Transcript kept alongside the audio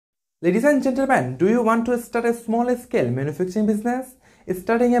Ladies and gentlemen, do you want to start a small scale manufacturing business?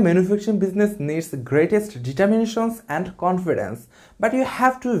 Starting a manufacturing business needs greatest determinations and confidence, but you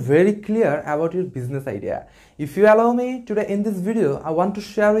have to be very clear about your business idea. If you allow me, today in this video, I want to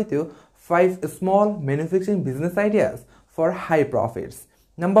share with you 5 small manufacturing business ideas for high profits.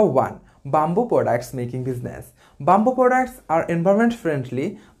 Number 1. Bamboo products making business. Bamboo products are environment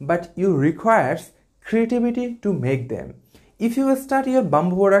friendly, but you requires creativity to make them. If you start your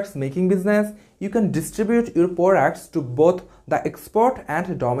bamboo products making business, you can distribute your products to both the export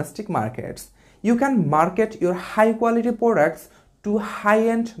and domestic markets. You can market your high quality products to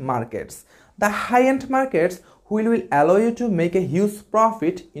high-end markets. The high-end markets will allow you to make a huge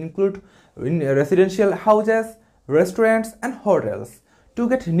profit include in residential houses, restaurants and hotels. To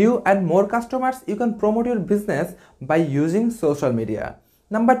get new and more customers, you can promote your business by using social media.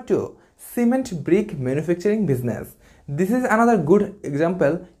 Number 2. Cement brick manufacturing business. This is another good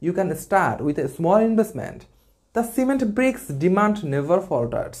example. You can start with a small investment. The cement bricks demand never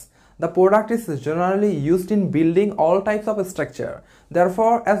falters. The product is generally used in building all types of structure.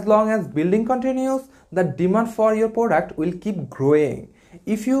 Therefore, as long as building continues, the demand for your product will keep growing.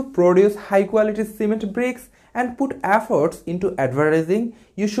 If you produce high quality cement bricks and put efforts into advertising,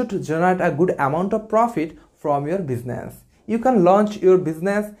 you should generate a good amount of profit from your business. You can launch your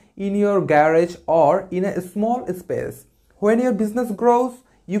business in your garage or in a small space. When your business grows,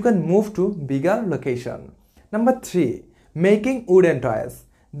 you can move to bigger location. Number 3. Making wooden toys.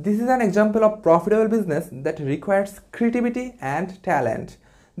 This is an example of profitable business that requires creativity and talent.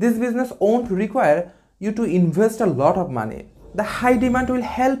 This business won't require you to invest a lot of money. The high demand will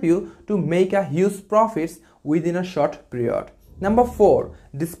help you to make a huge profits within a short period. Number 4.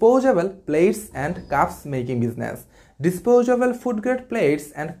 Disposable plates and cups making business. Disposable food-grade plates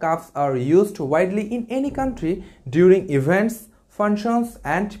and cups are used widely in any country during events, functions,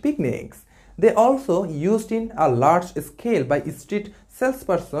 and picnics. They also used in a large scale by street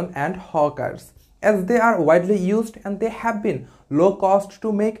salespersons and hawkers. As they are widely used and they have been low cost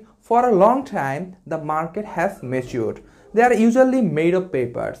to make for a long time, the market has matured. They are usually made of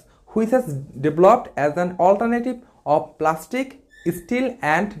papers, which has developed as an alternative of plastic, steel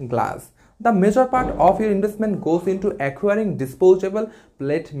and glass. The major part of your investment goes into acquiring disposable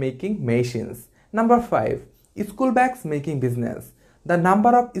plate making machines. Number 5. School bags making business. The number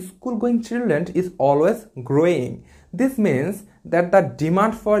of school going children is always growing. This means that the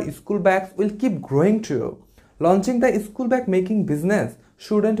demand for school bags will keep growing too. Launching the school bag making business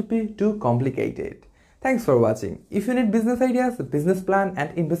shouldn't be too complicated. Thanks for watching. If you need business ideas, business plan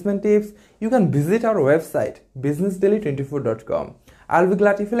and investment tips, you can visit our website businessdaily24.com. I'll be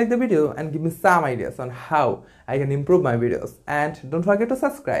glad if you like the video and give me some ideas on how I can improve my videos. And don't forget to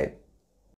subscribe.